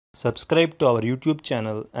subscribe to our YouTube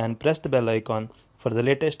channel and press the bell icon for the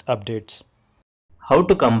latest updates. How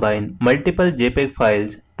to combine multiple JPEG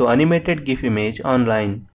files to animated GIF image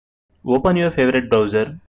online. Open your favorite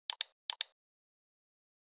browser.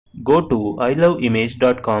 Go to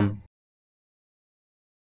iloveimage.com.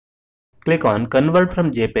 Click on Convert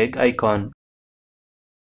from JPEG icon.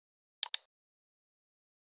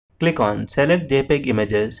 Click on Select JPEG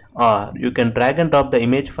images, or you can drag and drop the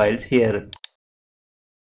image files here.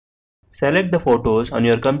 Select the photos on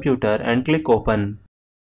your computer and click Open.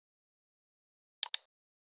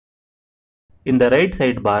 In the right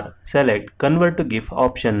sidebar, select Convert to GIF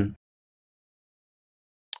option.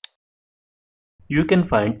 You can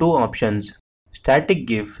find two options, Static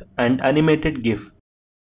GIF and Animated GIF.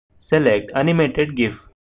 Select Animated GIF.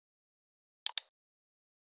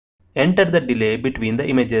 Enter the delay between the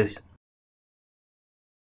images.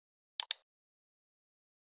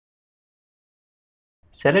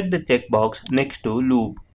 Select the checkbox next to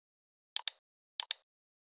Loop.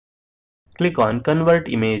 Click on Convert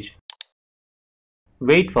Image.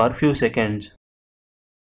 Wait for few seconds.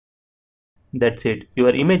 That's it, your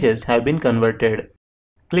images have been converted.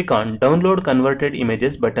 Click on Download Converted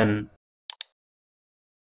Images button.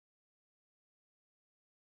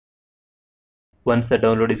 Once the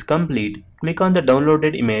download is complete, click on the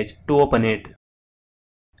downloaded image to open it.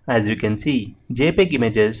 As you can see, JPEG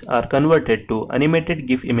images are converted to animated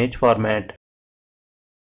GIF image format.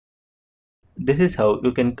 This is how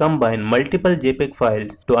you can combine multiple JPEG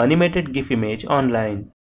files to animated GIF image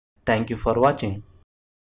online. Thank you for watching.